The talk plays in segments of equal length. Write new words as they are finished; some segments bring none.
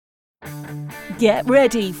Get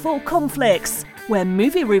ready for Conflicts, where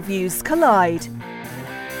movie reviews collide.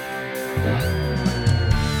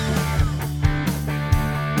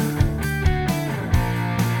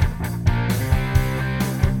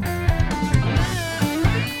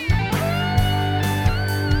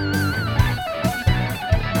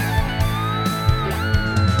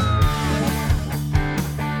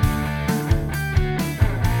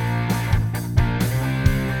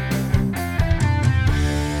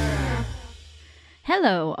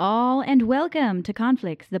 Hello, all, and welcome to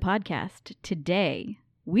Conflicts, the podcast. Today,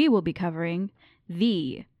 we will be covering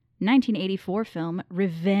the 1984 film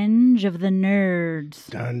Revenge of the Nerds.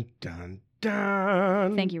 Dun, dun,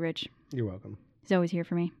 dun. Thank you, Rich. You're welcome. He's always here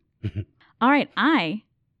for me. All right, I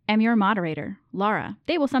am your moderator, Laura.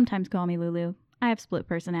 They will sometimes call me Lulu. I have split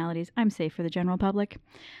personalities. I'm safe for the general public.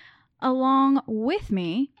 Along with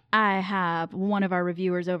me, I have one of our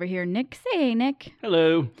reviewers over here, Nick. Say hey, Nick.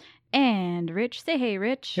 Hello. And Rich. Say hey,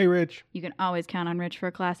 Rich. Hey, Rich. You can always count on Rich for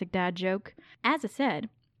a classic dad joke. As I said,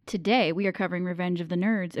 today we are covering Revenge of the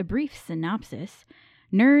Nerds, a brief synopsis.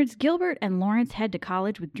 Nerds Gilbert and Lawrence head to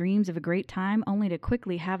college with dreams of a great time, only to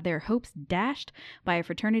quickly have their hopes dashed by a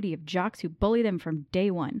fraternity of jocks who bully them from day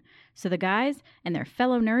one. So the guys and their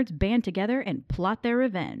fellow nerds band together and plot their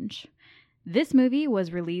revenge. This movie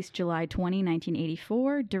was released July 20,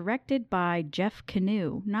 1984, directed by Jeff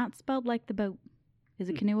Canoe, not spelled like the boat. Is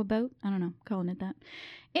a canoe a boat? I don't know. I'm calling it that.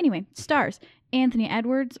 Anyway, stars Anthony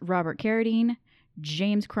Edwards, Robert Carradine,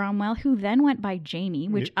 James Cromwell, who then went by Jamie,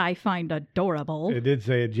 which I find adorable. It did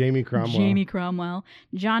say it, Jamie Cromwell. Jamie Cromwell,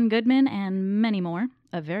 John Goodman, and many more.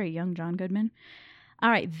 A very young John Goodman. All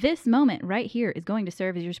right, this moment right here is going to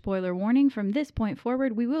serve as your spoiler warning. From this point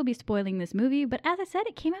forward, we will be spoiling this movie, but as I said,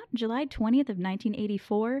 it came out July 20th of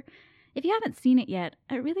 1984. If you haven't seen it yet,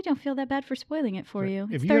 I really don't feel that bad for spoiling it for you.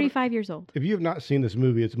 It's 35 years old. If you have not seen this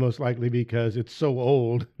movie, it's most likely because it's so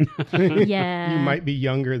old. Yeah. You might be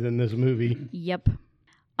younger than this movie. Yep.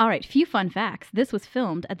 All right, few fun facts. This was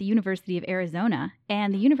filmed at the University of Arizona,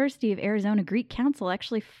 and the University of Arizona Greek Council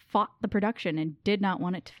actually fought the production and did not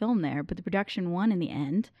want it to film there, but the production won in the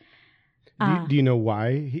end. Do you know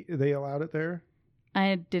why they allowed it there?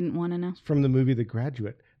 I didn't want to know. It's from the movie The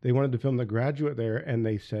Graduate. They wanted to film The Graduate there, and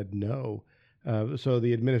they said no. So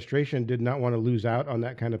the administration did not want to lose out on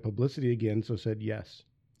that kind of publicity again, so said yes.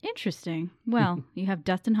 Interesting. Well, you have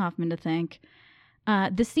Dustin Hoffman to thank.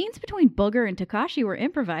 The scenes between Booger and Takashi were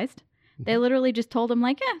improvised. They literally just told him,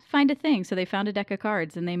 find a thing. So they found a deck of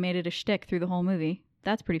cards, and they made it a shtick through the whole movie.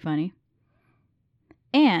 That's pretty funny.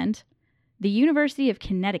 And the University of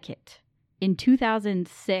Connecticut in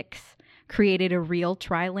 2006 created a real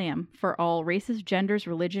tri-lam for all races, genders,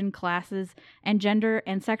 religion, classes, and gender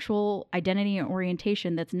and sexual identity and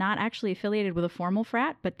orientation that's not actually affiliated with a formal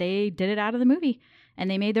frat, but they did it out of the movie. And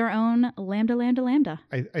they made their own Lambda, Lambda, Lambda.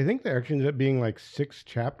 I think there actually ended up being like 6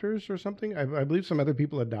 chapters or something. I believe some other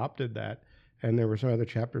people adopted that, and there were some other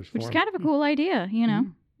chapters for Which is kind of a cool idea, you know.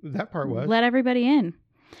 That part was. Let everybody in.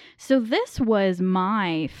 So this was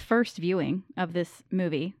my first viewing of this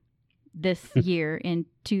movie this year in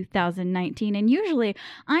 2019, and usually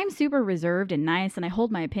I'm super reserved and nice and I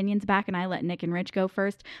hold my opinions back and I let Nick and Rich go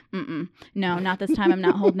first. No, not this time. I'm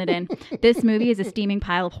not holding it in. This movie is a steaming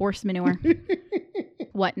pile of horse manure.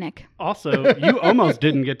 What, Nick? Also, you almost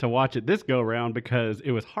didn't get to watch it this go around because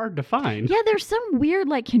it was hard to find. Yeah, there's some weird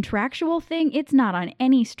contractual thing. It's not on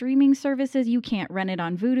any streaming services. You can't rent it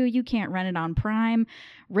on Vudu. You can't rent it on Prime.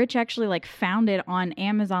 Rich actually found it on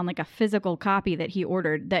Amazon, a physical copy that he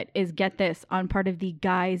ordered that is, get this, on part of the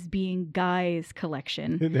Guys Being Guys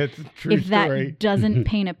collection. That's a true if story. That doesn't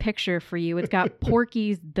paint a picture for you, it's got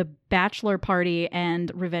Porky's The Bachelor Party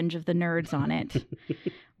and Revenge of the Nerds on it.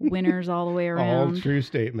 Winners all the way around. All true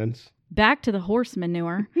statements. Back to the horse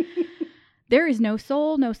manure. There is no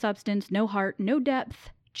soul, no substance, no heart, no depth,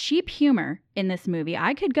 cheap humor in this movie.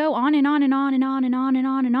 I could go on and on and on and on and on and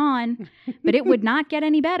on and on, but it would not get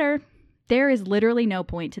any better. There is literally no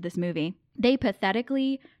point to this movie. They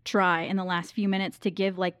pathetically try in the last few minutes to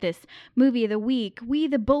give this movie of the week, we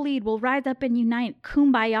the bullied will rise up and unite,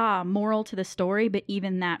 kumbaya moral to the story, but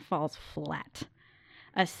even that falls flat.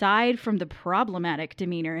 Aside from the problematic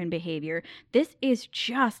demeanor and behavior, this is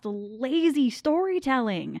just lazy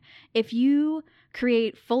storytelling. If you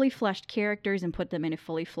create fully fleshed characters and put them in a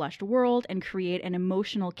fully fleshed world and create an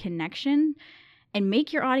emotional connection and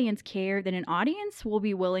make your audience care, then an audience will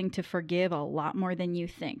be willing to forgive a lot more than you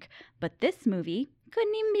think. But this movie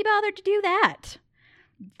couldn't even be bothered to do that.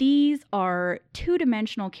 These are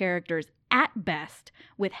two-dimensional characters at best,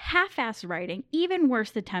 with half-ass writing, even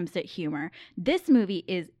worse attempts at humor. This movie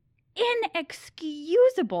is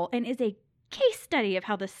inexcusable and is a case study of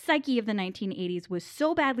how the psyche of the 1980s was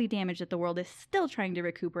so badly damaged that the world is still trying to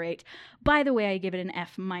recuperate. By the way, I give it an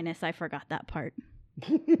F-. I forgot that part.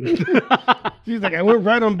 She's like, I went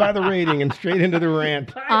right on by the rating and straight into the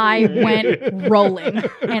rant. I went rolling,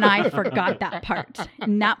 and I forgot that part.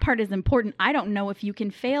 And that part is important. I don't know if you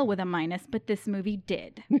can fail with a minus, but this movie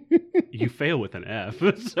did. You fail with an F.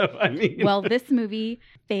 So, I mean. Well, this movie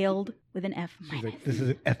failed with an F-. She's like, this is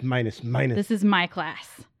an F minus. This is my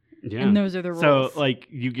class. Yeah. And those are the rules. So, like,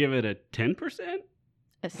 you give it a 10%?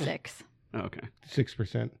 A 6 Oh, okay.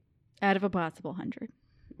 6%. out of a possible 100.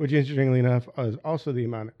 Which, interestingly enough, is also the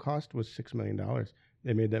amount it cost was $6 million.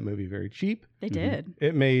 They made that movie very cheap. They did.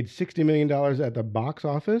 It made $60 million at the box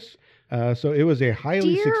office. So it was a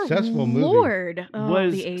highly Dear successful movie. Lord. Oh,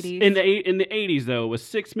 Was the 80s. in the 80s though was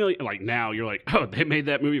 $6 million. Like now you're like, oh, they made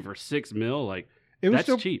that movie for $6 million. Like It was that's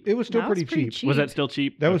still cheap. It was still That was pretty cheap. Was that still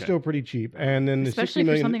cheap? That was Okay. still pretty cheap. And then the Especially $60 for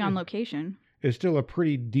million something on location. is still a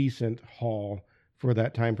pretty decent haul for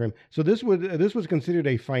that time frame. So this was considered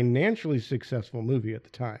a financially successful movie at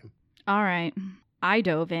the time. All right. I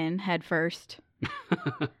dove in head first.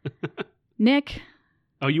 Nick,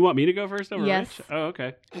 Oh, you want me to go first over Yes. Rich? Oh,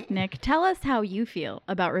 okay. Nick, tell us how you feel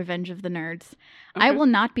about Revenge of the Nerds. I Okay. will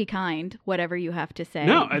not be kind, whatever you have to say.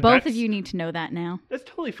 No, Both that's- of you need to know that now. That's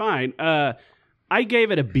totally fine. I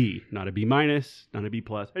gave it a B, not a B minus, not a B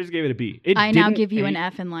plus. I just gave it a B. It I now didn't give you an age-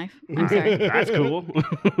 F in life. I'm sorry. That's cool.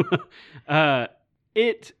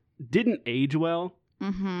 It didn't age well,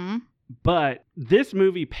 Mm-hmm. but this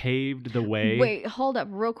movie paved the way. Wait, hold up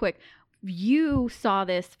real quick. You saw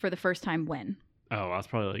this for the first time when? Oh, I was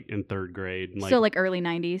probably like in third grade, So like early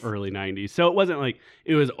 90s? early 90s. So it wasn't like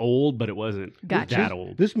it was old, but it wasn't Gotcha. that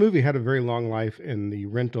old. This movie had a very long life in the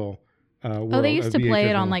rental world. Oh, they used to play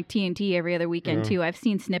it on VHS. like TNT every other weekend Yeah. too. I've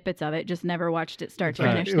seen snippets of it, just never watched it start to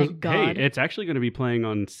Right. finish. It was- Thank God. Hey, it's actually going to be playing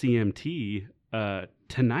on CMT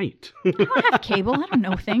tonight. I don't have cable. I don't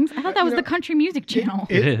know things. I thought that was the country music channel.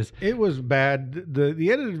 It is. It was bad.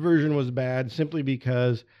 The edited version was bad simply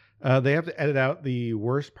because they have to edit out the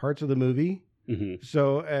worst parts of the movie. hmm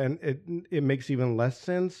So, and it makes even less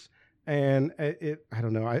sense. And I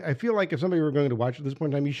don't know. I feel like if somebody were going to watch at this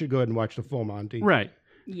point in time, you should go ahead and watch the full Monty. Right.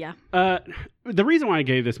 Yeah. The reason why I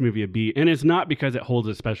gave this movie a B, and it's not because it holds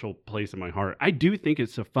a special place in my heart. I do think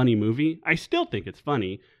it's a funny movie. I still think it's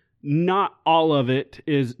funny. Not all of it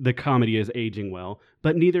is the comedy is aging well,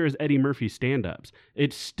 but neither is Eddie Murphy's stand-ups.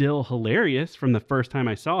 It's still hilarious from the first time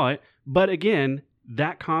I saw it, but again,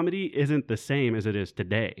 that comedy isn't the same as it is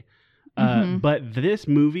today. Mhm. But this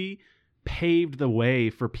movie paved the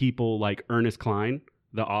way for people like Ernest Cline,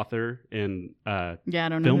 the author and Yeah, I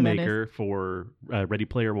don't know who that is. filmmaker for Ready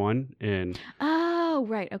Player One, and Oh,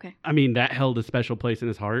 right. Okay. I mean that held a special place in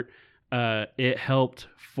his heart. It helped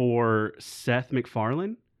for Seth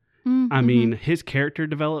MacFarlane. Mm-hmm. I mean, his character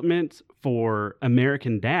development for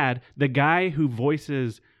American Dad, the guy who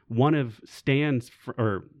voices one of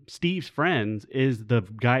Steve's friends is the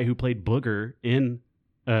guy who played Booger in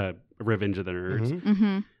Revenge of the Nerds.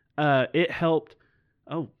 Mhm. Mm-hmm. It helped.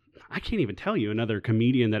 Oh, I can't even tell you another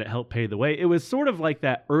comedian that it helped pave the way. It was sort of like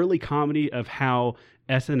that early comedy of how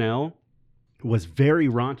SNL was very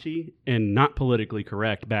raunchy and not politically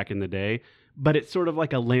correct back in the day, but it's sort of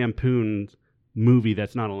like a Lampoon's movie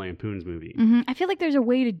that's not a Lampoon's movie. Mm-hmm. I feel like there's a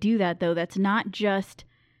way to do that though. That's not just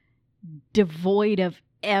devoid of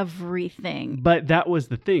everything. But that was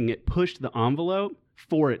the thing. It pushed the envelope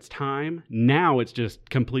for its time. Now it's just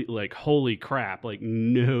completely like, holy crap, like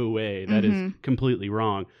no way. That is Mhm. completely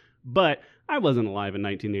wrong. But I wasn't alive in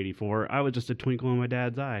 1984. I was just a twinkle in my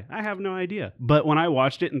dad's eye. I have no idea. But when I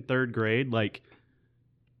watched it in third grade, like,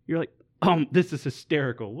 you're like, oh, this is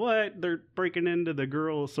hysterical. What? They're breaking into the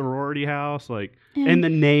girl sorority house, like, and the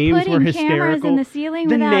names putting were cameras hysterical. in the ceiling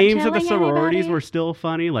The without names of the telling sororities anybody. were still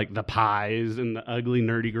funny, like the Pies and the ugly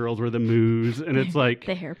nerdy girls were the Moos, and it's like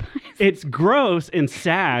the hair pies. it's gross and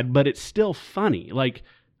sad, but it's still funny. Like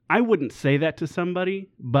I wouldn't say that to somebody,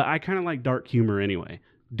 but I kind of like dark humor anyway.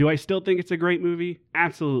 Do I still think it's a great movie?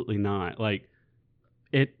 Absolutely not. Like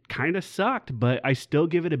it kind of sucked, but I still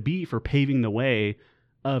give it a B for paving the way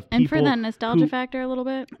of people. And for that nostalgia who- factor a little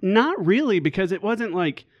bit. Not really, because it wasn't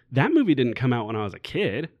like that movie didn't come out when I was a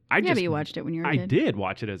kid. Yeah, but you watched it when you were a I kid. did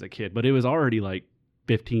watch it as a kid, but it was already like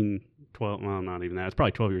 15, 12, well, not even that. It's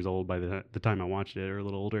probably 12 years old by the time I watched it, or a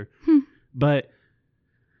little older. But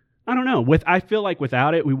I don't know. I feel like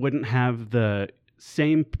without it, we wouldn't have the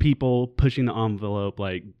same people pushing the envelope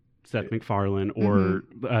like Seth MacFarlane or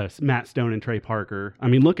Matt Stone and Trey Parker. I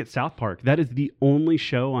mean, look at South Park. That is the only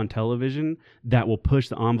show on television that will push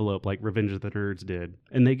the envelope like Revenge of the Nerds did,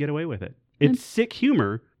 and they get away with it. It's sick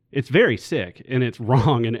humor, It's very sick and it's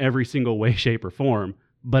wrong in every single way, shape, or form.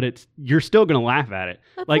 But you're still going to laugh at it.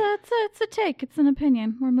 It's a take. It's an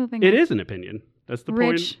opinion. We're moving. It on. is an opinion. That's the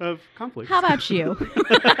Rich, point of conflict. How about you?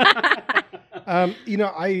 I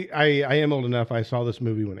am old enough. I saw this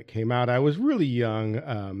movie when it came out. I was really young.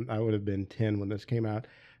 I would have been 10 when this came out.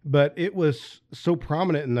 But it was so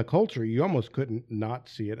prominent in the culture, you almost couldn't not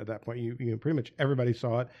see it at that point. You pretty much everybody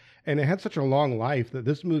saw it. And it had such a long life that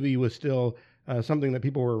this movie was still something that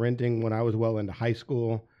people were renting when I was well into high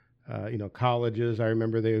school. Colleges. I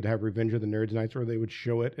remember they would have Revenge of the Nerds nights where they would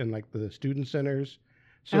show it in like the student centers.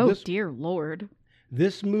 So dear Lord.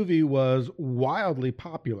 This movie was wildly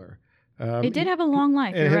popular. It did have a long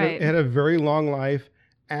life, you're right. It had a very long life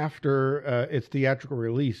after its theatrical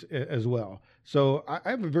release as well. So I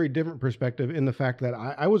have a very different perspective in the fact that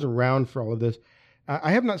I was around for all of this.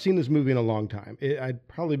 I have not seen this movie in a long time. I'd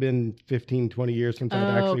probably been 15, 20 years since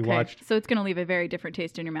I'd actually watched. So it's going to leave a very different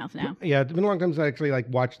taste in your mouth now. Yeah, it's been a long time since I actually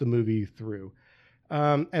watched the movie through.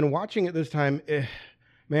 And watching it this time,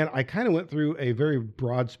 man, I kind of went through a very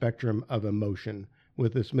broad spectrum of emotion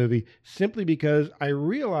with this movie simply because I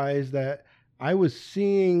realized that I was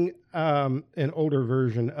seeing an older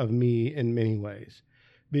version of me in many ways.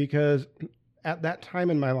 Because at that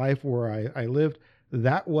time in my life where I lived,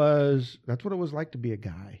 that's what it was like to be a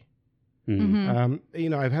guy.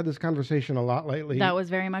 Mm-hmm. I've had this conversation a lot lately. That was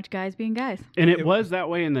very much guys being guys. And it was that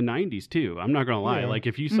way in the 90s, too. I'm not going to lie. Yeah. Like,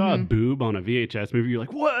 if you saw a boob on a VHS movie, you're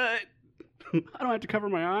like, what? I don't have to cover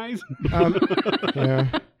my eyes?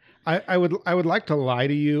 Yeah. I would like to lie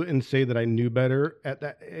to you and say that I knew better at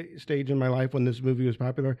that stage in my life when this movie was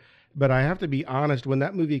popular. But I have to be honest, when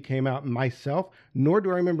that movie came out myself, nor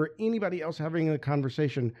do I remember anybody else having a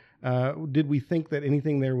conversation, did we think that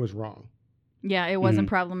anything there was wrong. Yeah, it wasn't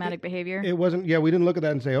problematic behavior. It wasn't. Yeah, we didn't look at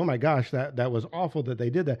that and say, oh my gosh, that was awful that they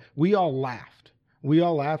did that. We all laughed. We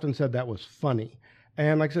all laughed and said that was funny.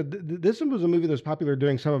 And like I said, this was a movie that was popular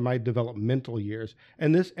during some of my developmental years.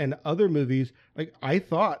 And this and other movies, like I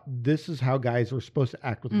thought this is how guys were supposed to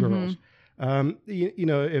act with girls.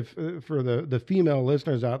 If for the female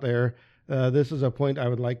listeners out there, this is a point I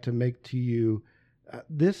would like to make to you.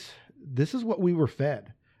 This is what we were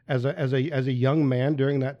fed as a young man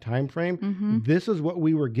during that time frame. This is what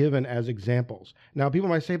we were given as examples. Now people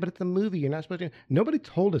might say, but it's a movie. You're not supposed to. Nobody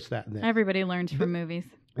told us that then. Everybody learns from movies.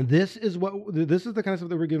 This is the kind of stuff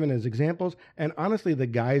that we're given as examples. And honestly, the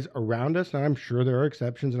guys around us, and I'm sure there are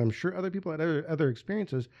exceptions, and I'm sure other people had other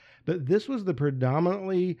experiences, but this was the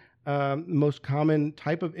predominantly most common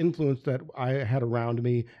type of influence that I had around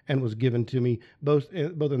me and was given to me, both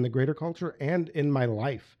in the greater culture and in my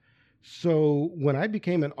life. So when I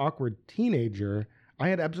became an awkward teenager, I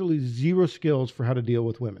had absolutely zero skills for how to deal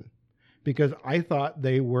with women because I thought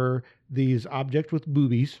they were these objects with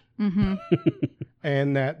boobies.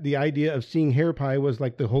 And that the idea of seeing hair pie was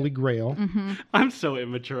like the holy grail. I'm so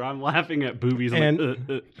immature. I'm laughing at boobies.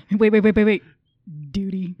 And wait.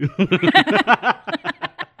 Duty.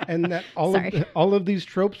 And that all of these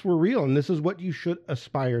tropes were real, and this is what you should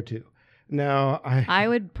aspire to. Now, I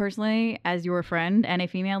would personally, as your friend and a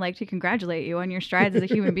female, like to congratulate you on your strides as a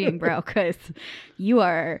human being, bro, because you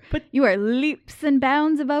are leaps and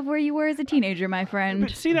bounds above where you were as a teenager, my friend.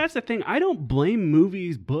 But see, that's the thing. I don't blame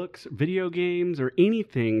movies, books, video games, or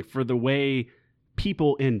anything for the way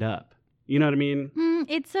people end up. You know what I mean?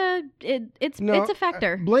 It's a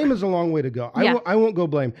factor. Blame is a long way to go. I won't go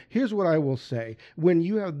blame. Here's what I will say. When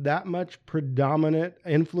you have that much predominant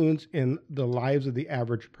influence in the lives of the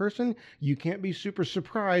average person, you can't be super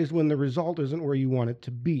surprised when the result isn't where you want it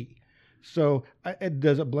to be. So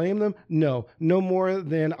does it blame them? No more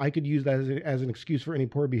than I could use that as an excuse for any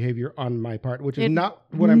poor behavior on my part, which is not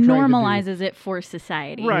what I'm trying to do. Normalizes it for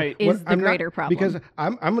society, right? Is the greater problem. Because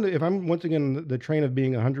I'm gonna, if I'm once again the train of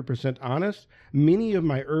being 100% honest, many of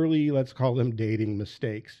my early, let's call them dating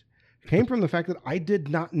mistakes, came from the fact that I did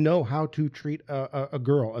not know how to treat a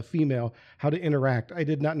girl, a female, how to interact. I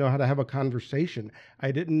did not know how to have a conversation.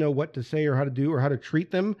 I didn't know what to say or how to do or how to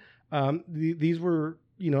treat them. These were.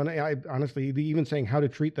 And I honestly, even saying how to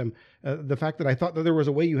treat them, the fact that I thought that there was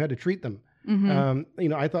a way you had to treat them.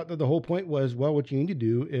 I thought that the whole point was, well, what you need to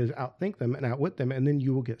do is outthink them and outwit them, and then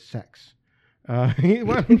you will get sex. That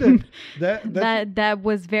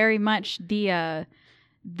was very much the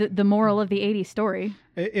moral of the 80s story.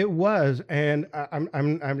 It was, and I'm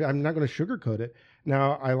not going to sugarcoat it.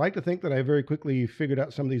 Now, I like to think that I very quickly figured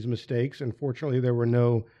out some of these mistakes, and fortunately, there were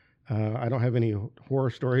no I don't have any horror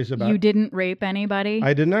stories about. You didn't rape anybody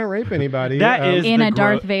I did not rape anybody. That is in the a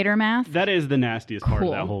Darth gro- Vader mask? That is the nastiest part of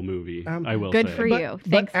Cool. that whole movie. I will Good say. for you. But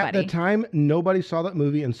Thanks, at buddy. the time, nobody saw that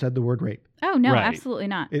movie and said the word rape. Oh, no, Right. absolutely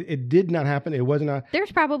not. It did not happen. It wasn't a.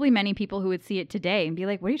 There's probably many people who would see it today and be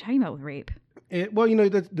like, what are you talking about with rape? Well, you know,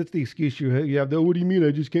 that's the excuse you have. What do you mean?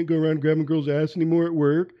 I just can't go around grabbing girls' ass anymore at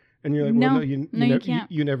work? And you're like, well, No. no, you No, you can't.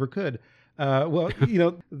 You never could. Well, you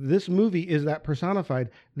know, this movie is that personified.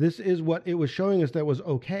 This is what it was showing us that was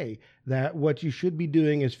okay. That what you should be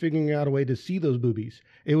doing is figuring out a way to see those boobies.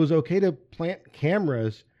 It was okay to plant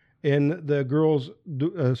cameras in the girls'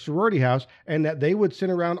 sorority house, and that they would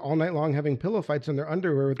sit around all night long having pillow fights in their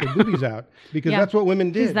underwear with their boobies out, because Yeah. that's what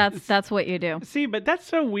women did. Because that's what you do. See, but that's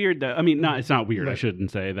so weird though. I mean, it's not weird. I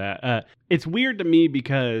shouldn't say that. It's weird to me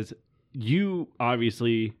because you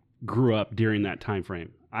obviously grew up during that time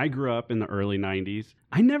frame. I grew up in the early 90s.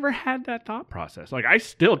 I never had that thought process. Like, I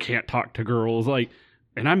still can't talk to girls. Like,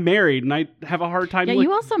 and I'm married and I have a hard time. Yeah,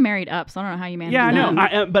 you also married up, so I don't know how you managed Yeah, I know.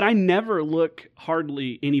 that. But I never look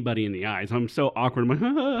hardly anybody in the eyes. I'm so awkward. I'm like,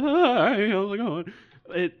 hi, how's it going?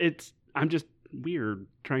 I'm just weird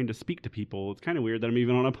trying to speak to people. It's kind of weird that I'm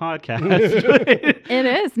even on a podcast. It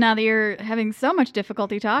is, now that you're having so much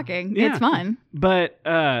difficulty talking. Yeah. It's fun. But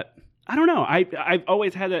I don't know. I've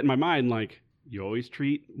always had that in my mind. Like, you always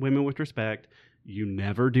treat women with respect. You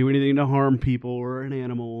never do anything to harm people or an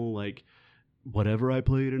animal. Like, whatever I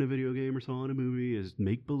played in a video game or saw in a movie is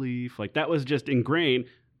make believe. Like, that was just ingrained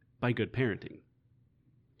by good parenting.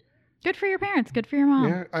 Good for your parents. Good for your mom.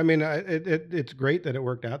 Yeah, I mean, it's great that it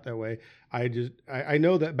worked out that way. I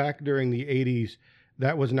know that back during the 80s,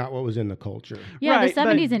 that was not what was in the culture. Yeah, Right, the but-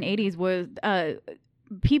 70s and 80s was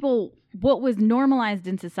people. What was normalized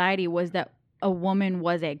in society was that a woman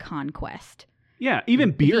was a conquest. Yeah, even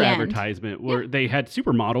beer The end. advertisement where they had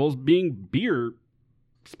supermodels being beer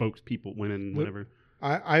spokespeople, women, whatever.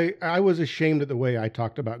 I was ashamed at the way I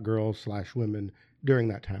talked about girls/women during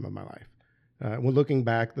that time of my life. When looking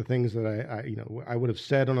back, the things that I would have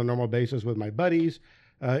said on a normal basis with my buddies,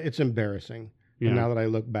 it's embarrassing. Yeah. And now that I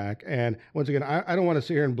look back, and once again, I don't want to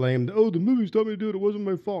sit here and blame, the movies taught me to do it. It wasn't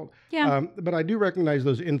my fault. Yeah. But I do recognize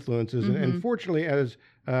those influences. And fortunately, as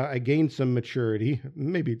I gained some maturity,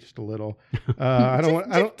 maybe just a little, I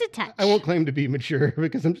Just a touch. won't claim to be mature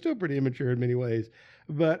because I'm still pretty immature in many ways.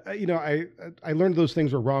 But, I learned those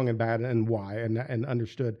things were wrong and bad and why and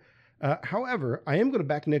understood. However, I am going to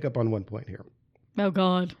back Nick up on one point here. Oh,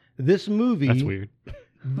 God. This movie. That's weird.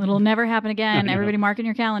 It'll never happen again. know. Everybody mark in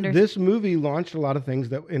your calendars. This movie launched a lot of things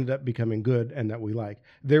that ended up becoming good and that we like.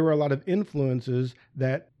 There were a lot of influences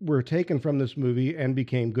that were taken from this movie and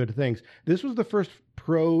became good things. This was the first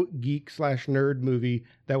pro geek/nerd movie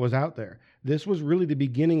that was out there. This was really the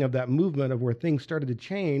beginning of that movement of where things started to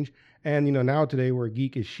change. And, now today where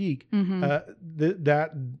geek is chic,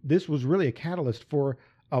 this was really a catalyst for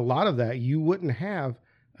a lot of that. You wouldn't have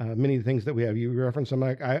many of the things that we have. You reference something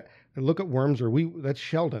like, I look at Worms, that's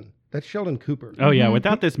Sheldon. That's Sheldon Cooper. Oh, yeah.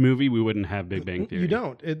 Without this movie, we wouldn't have Big Bang Theory. You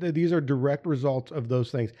don't. These are direct results of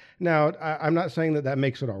those things. Now, I'm not saying that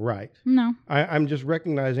makes it all right. No. I'm just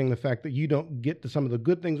recognizing the fact that you don't get to some of the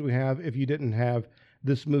good things we have if you didn't have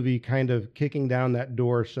this movie kind of kicking down that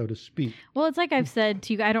door, so to speak. Well, it's like I've said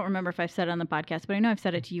to you, I don't remember if I've said it on the podcast, but I know I've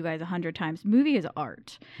said it to you guys 100 times. Movie is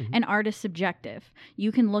art, and art is subjective.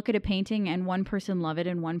 You can look at a painting and one person love it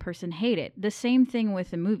and one person hate it. The same thing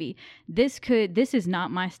with a movie. This is not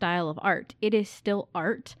my style of art. It is still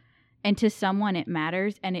art, and to someone it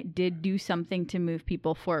matters, and it did do something to move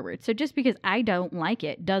people forward. So just because I don't like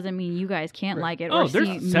it doesn't mean you guys can't like it or see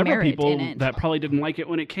there's several merit people in it. that probably didn't like it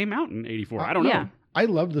when it came out in '84. I don't Yeah. know. I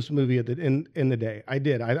loved this movie in the day. I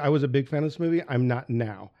did. I was a big fan of this movie. I'm not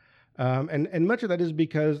now. And much of that is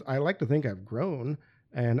because I like to think I've grown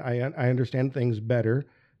and I understand things better.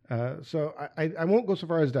 So I won't go so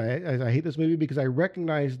far as I hate this movie because I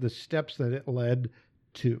recognize the steps that it led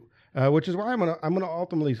to. Which is why I'm gonna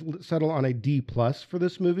ultimately settle on a D+ for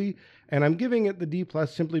this movie, and I'm giving it the D+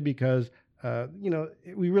 simply because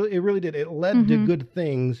it really did. It led to good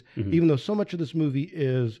things, even though so much of this movie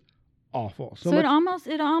is awful. So it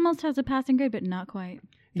almost has a passing grade, but not quite.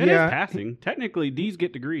 It is passing. Technically, D's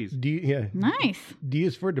get degrees. Nice. D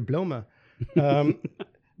is for diploma.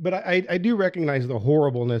 But I do recognize the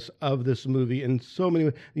horribleness of this movie in so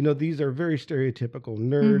many. These are very stereotypical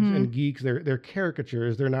nerds and geeks. They're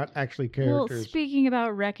caricatures. They're not actually characters. Well, speaking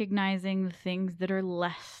about recognizing the things that are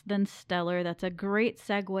less than stellar, that's a great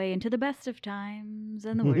segue into the best of times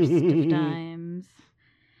and the worst of times.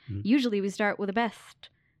 Usually we start with the best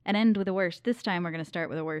and end with the worst. This time we're going to start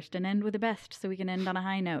with the worst and end with the best so we can end on a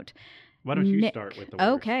high note. Why don't you Nick. start with the worst?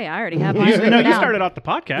 Okay, I already have mine. No, written you down. started off the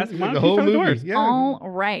podcast. Why don't The you whole start with the movie. worst? Yeah. All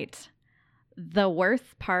right. The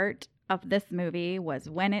worst part of this movie was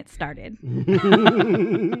when it started.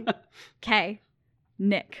 Okay,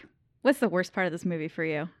 Nick, what's the worst part of this movie for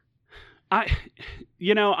you?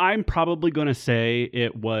 I'm probably going to say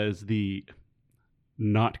it was the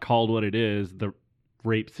not called what it is, the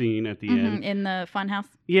rape scene at the end. In the funhouse?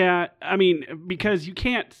 Yeah, I mean, because you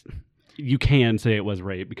can say it was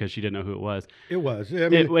rape because she didn't know who it was. It was. I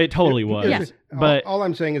mean, It totally was. Yeah. But all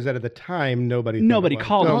I'm saying is that at the time, nobody thought Nobody it was.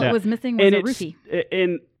 called it All that. it was missing was and a it's roofie.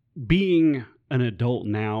 and being an adult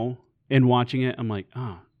now and watching it, I'm like,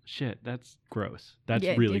 oh shit, that's gross. That's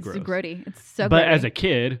really it's gross. grody. It's so But grody. as a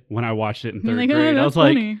kid, when I watched it in You're third like, oh, grade, I that's was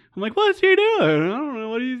funny. what's he doing? I don't know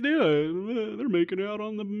what he's doing. They're making out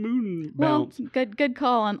on the moon bounce. Well, good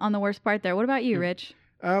call on the worst part there. What about you, Rich?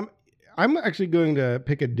 I'm actually going to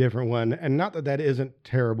pick a different one, and not that isn't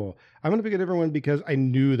terrible. I'm going to pick a different one because I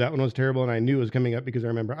knew that one was terrible, and I knew it was coming up because I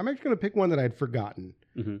remember. I'm actually going to pick one that I'd forgotten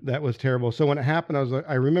that was terrible. So when it happened,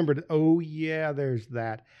 I remembered. Oh yeah, there's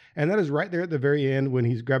that, and that is right there at the very end when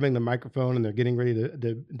he's grabbing the microphone and they're getting ready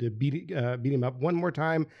to beat him up one more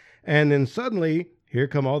time, and then suddenly here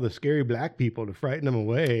come all the scary black people to frighten him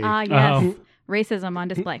away. Ah, yes. Oh. Racism on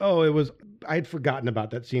display. Oh, it was. I'd forgotten about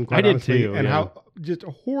that scene. Quite I did honestly, too, and yeah. how just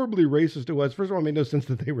horribly racist it was. First of all, it made no sense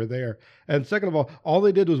that they were there, and second of all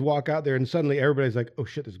they did was walk out there, and suddenly everybody's like, "Oh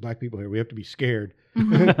shit, there's black people here. We have to be scared."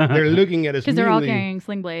 They're looking at us Because they're all meanly. carrying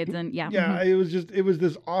sling blades and yeah. Yeah, it was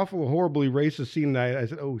this awful, horribly racist scene. And I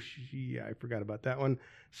said, "Oh, yeah, I forgot about that one."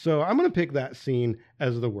 So I'm gonna pick that scene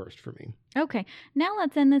as the worst for me. Okay, now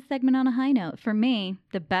let's end this segment on a high note. For me,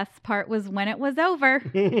 the best part was when it was over.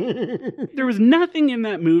 There was nothing in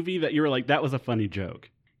that movie that you were like, that was a funny joke.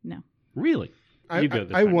 No. Really? You go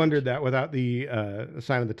this I time, wondered Rich. that without the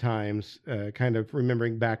sign of the times, kind of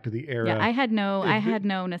remembering back to the era. Yeah, I had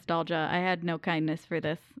no nostalgia. I had no kindness for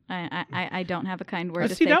this. I don't have a kind word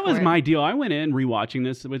to See, say that was for it. my deal. I went in rewatching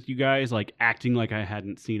this with you guys, like acting like I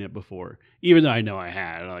hadn't seen it before, even though I know I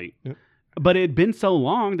had. Like, Yep. but it had been so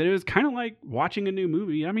long that it was kind of like watching a new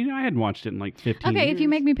movie. I mean, I hadn't watched it in like 15 Okay, years. if you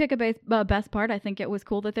make me pick a best part, I think it was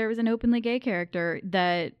cool that there was an openly gay character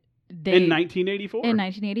that they in 1984. In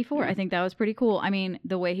 1984. Yeah. I think that was pretty cool. I mean,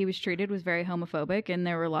 the way he was treated was very homophobic, and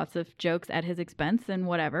there were lots of jokes at his expense and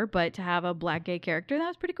whatever, but to have a black gay character, that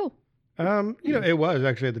was pretty cool. It was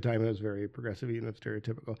actually at the time, it was very progressive, even if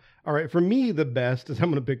stereotypical. All right, for me, the best is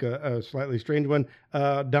I'm going to pick a slightly strange one.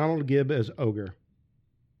 Donald Gibb as Ogre.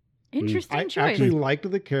 Interesting I choice. actually liked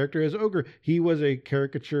the character as Ogre. He was a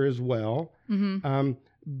caricature as well. Mm-hmm.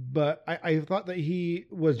 But I thought that he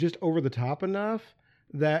was just over the top enough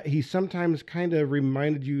that he sometimes kind of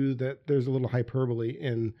reminded you that there's a little hyperbole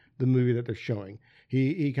in the movie that they're showing.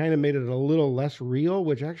 He kind of made it a little less real,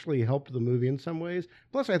 which actually helped the movie in some ways.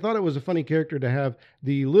 Plus, I thought it was a funny character to have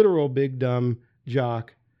the literal big dumb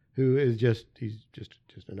jock who is just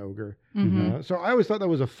an ogre. Mm-hmm. So I always thought that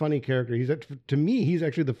was a funny character. To me, he's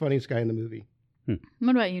actually the funniest guy in the movie.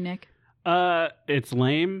 What about you, Nick? It's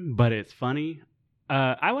lame, but it's funny.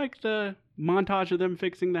 I like the montage of them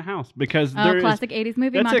fixing the house because there's Classic 80s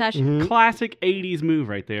movie that's montage. a classic 80s move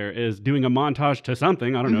right there, is doing a montage to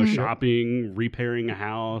something. I don't know, shopping, repairing a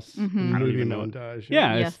house. Mhm. I don't Movie even know. montage.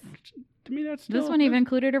 Yeah, Yes. to me that's This still, one even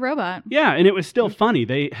included a robot. Yeah, and it was still funny.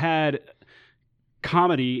 They had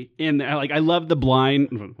comedy in there. Like, I love the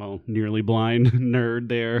blind, well, nearly blind nerd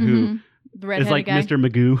there who Mhm. The is redheaded like guy. Mr.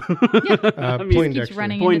 Magoo. I mean, Poindexter. keeps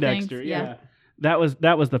running into Poindexter, things. yeah. That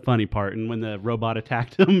was the funny part, and when the robot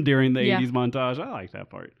attacked him during the Yeah. 80s montage, I like that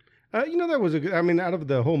part. That was a good. I mean, out of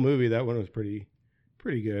the whole movie, that one was pretty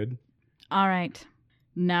good. All right.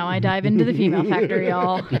 Now I dive into the female factor,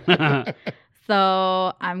 y'all.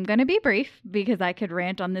 So I'm going to be brief because I could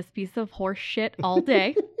rant on this piece of horse shit all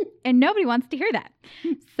day, and nobody wants to hear that.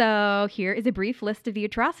 So here is a brief list of the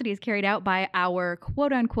atrocities carried out by our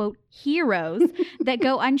quote-unquote heroes that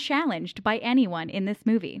go unchallenged by anyone in this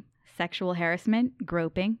movie. Sexual harassment,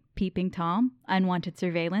 groping, peeping Tom, unwanted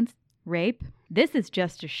surveillance, rape. This is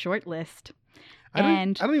just a short list. I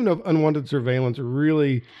don't even know if unwanted surveillance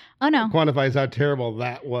really Oh no. quantifies how terrible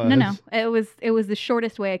that was. No. It was the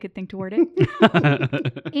shortest way I could think to word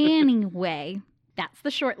it. Anyway, that's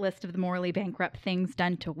the short list of the morally bankrupt things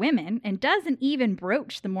done to women, and doesn't even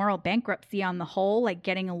broach the moral bankruptcy on the whole, like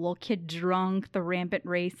getting a little kid drunk, the rampant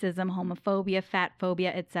racism, homophobia, fat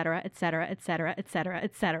phobia, etc., etc., etc., etc.,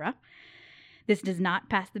 etc. This does not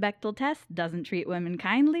pass the Bechdel test, doesn't treat women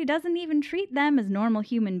kindly, doesn't even treat them as normal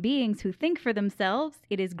human beings who think for themselves.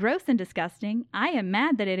 It is gross and disgusting. I am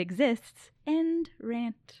mad that it exists. End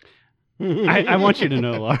rant. I want you to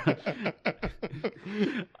know, Laura.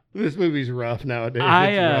 This movie's rough nowadays. I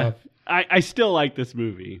It's rough. I still like this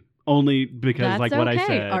movie only because That's like okay. what I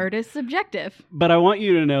said. Art is subjective. But I want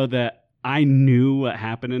you to know that I knew what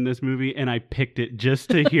happened in this movie, and I picked it just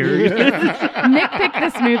to hear. Nick picked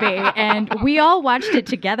this movie, and we all watched it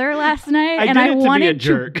together last night. I and did I it to be a wanted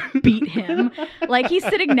jerk. to beat him. Like he's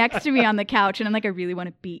sitting next to me on the couch, and I'm like, I really want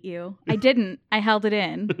to beat you. I didn't. I held it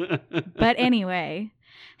in. But anyway,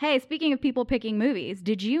 hey, speaking of people picking movies,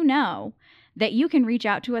 did you know that you can reach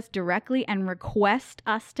out to us directly and request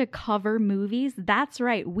us to cover movies? That's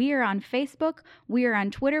right. We are on Facebook. We are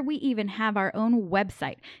on Twitter. We even have our own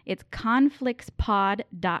website. It's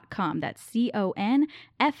conflictspod.com. That's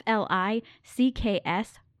CONFLICKS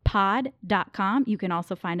pod.com. You can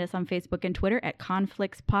also find us on Facebook and Twitter at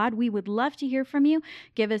conflictspod. We would love to hear from you.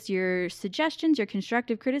 Give us your suggestions, your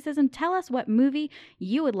constructive criticism. Tell us what movie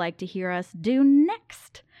you would like to hear us do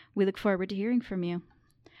next. We look forward to hearing from you.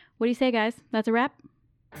 What do you say, guys? That's a wrap?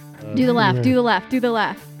 Do the laugh, do the laugh, do the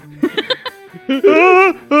laugh.